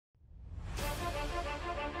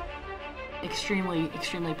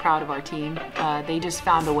Extremely proud of our team. They just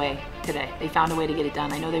found a way today. They found a way to get it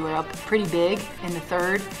done. I know they were up pretty big in the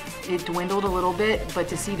third. It dwindled a little bit, but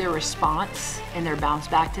to see their response and their bounce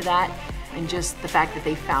back to that, and just the fact that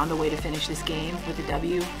they found a way to finish this game with a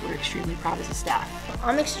W, we're extremely proud as a staff.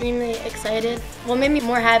 I'm extremely excited. What made me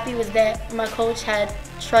more happy was that my coach had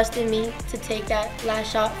trusted me to take that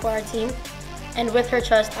last shot for our team. And with her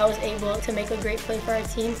trust, I was able to make a great play for our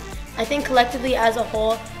team. I think collectively as a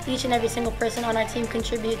whole, each and every single person on our team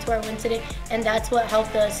contributed to our win today, and that's what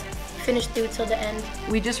helped us finish through till the end.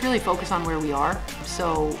 We just really focus on where we are.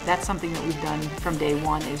 So that's something that we've done from day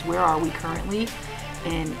one, is where are we currently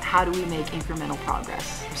and how do we make incremental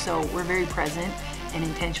progress. So we're very present and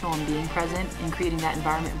intentional in being present and creating that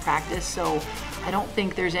environment in practice. So I don't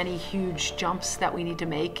think there's any huge jumps that we need to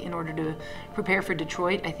make in order to prepare for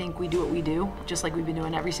Detroit. I think we do what we do, just like we've been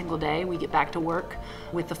doing every single day. We get back to work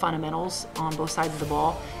with the fundamentals on both sides of the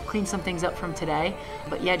ball, clean some things up from today.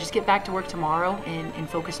 But yeah, just get back to work tomorrow and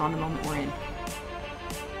focus on the moment we're in.